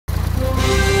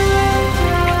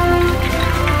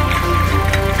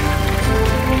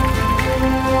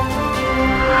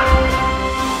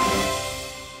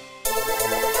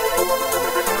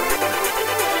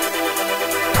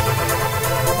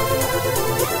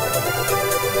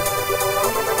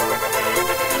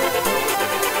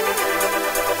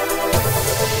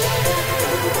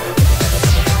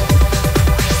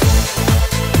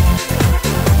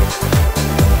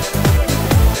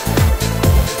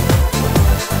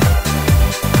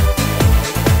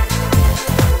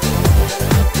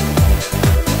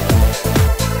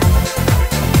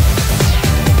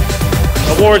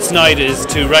awards night is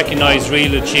to recognise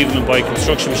real achievement by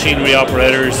construction machinery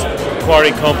operators, quarry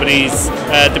companies,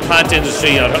 the plant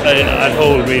industry at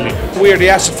whole really. We are the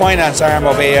asset finance arm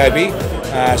of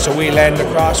AIB, so we lend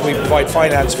across, we provide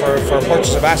finance for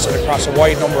purchase of assets across a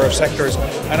wide number of sectors,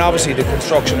 and obviously the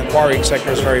construction and quarrying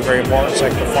sector is a very, very important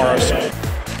sector for us.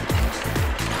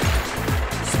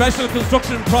 Special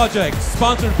construction project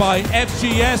sponsored by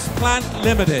FGS Plant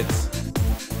Limited.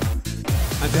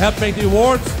 And to help make the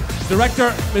awards, Director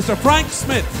Mr. Frank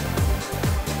Smith.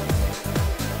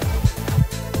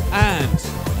 And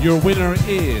your winner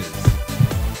is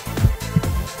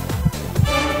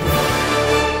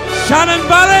Shannon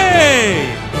Valley.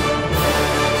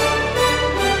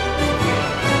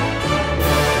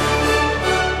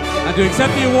 And to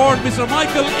accept the award, Mr.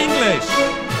 Michael English.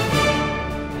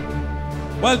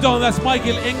 Well done, that's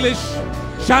Michael English,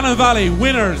 Shannon Valley,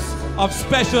 winners of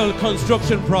Special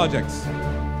Construction Projects.